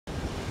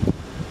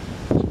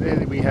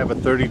Today we have a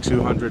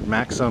 3200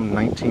 Maxum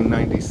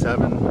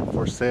 1997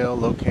 for sale,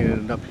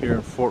 located up here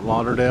in Fort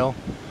Lauderdale.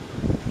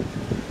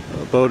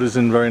 The boat is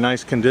in very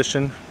nice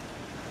condition,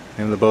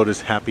 and the boat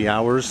is happy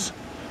hours.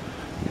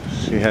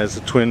 She has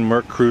a twin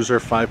Merc Cruiser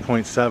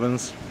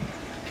 5.7s,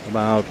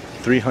 about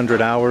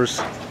 300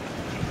 hours,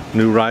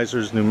 new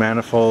risers, new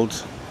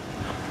manifolds.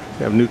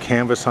 We have new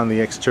canvas on the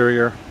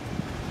exterior.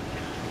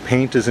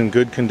 Paint is in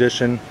good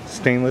condition,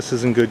 stainless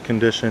is in good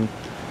condition,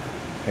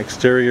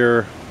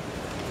 exterior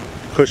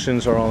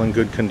cushions are all in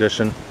good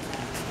condition.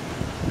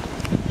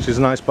 She's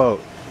a nice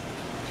boat.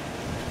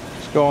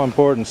 Let's go on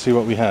board and see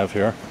what we have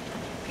here.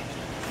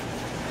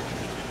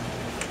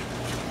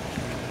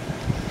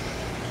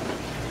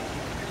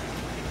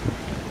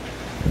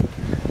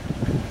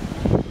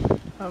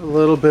 I have a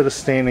little bit of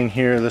staining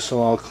here. This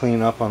will all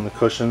clean up on the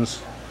cushions.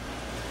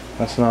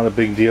 That's not a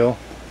big deal.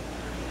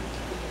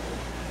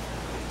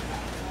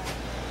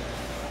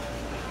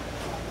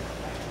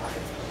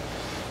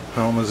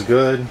 Helm is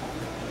good.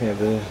 We have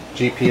the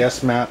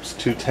GPS maps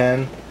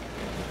 210.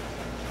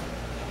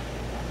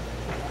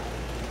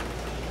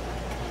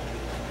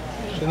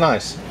 She's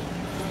nice.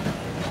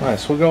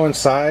 Nice. We'll go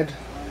inside.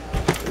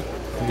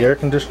 The air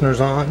conditioner's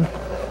on.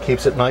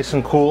 Keeps it nice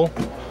and cool.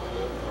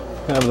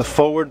 We have the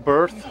forward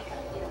berth.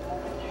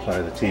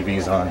 Sorry, the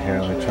TV's on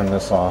here. Let me turn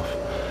this off.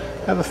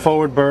 We have the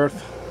forward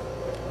berth.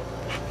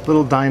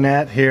 Little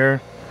dinette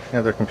here. We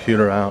have their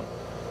computer out.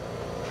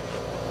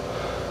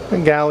 The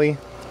galley.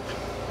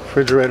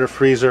 Refrigerator,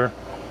 freezer.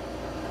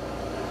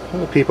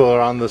 People are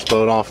on this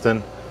boat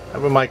often. I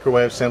have a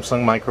microwave,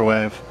 Samsung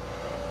microwave.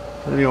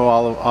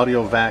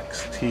 Audio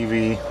Vox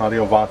TV,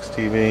 Audio Vox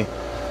TV.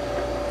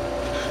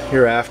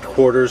 Your aft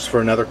quarters for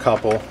another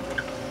couple.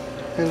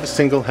 And a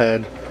single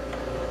head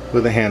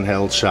with a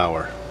handheld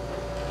shower.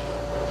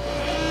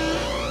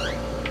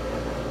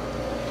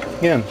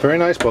 Again, very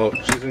nice boat.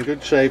 She's in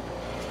good shape.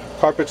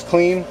 Carpet's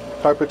clean,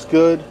 carpet's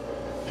good,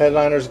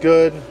 headliner's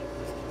good.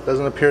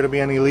 Doesn't appear to be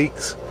any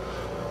leaks.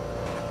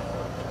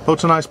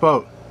 Boat's a nice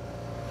boat.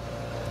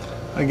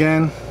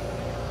 Again,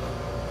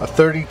 a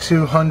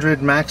 3200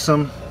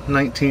 Maxum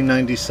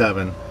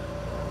 1997.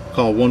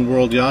 Call One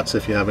World Yachts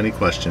if you have any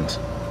questions.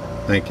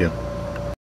 Thank you.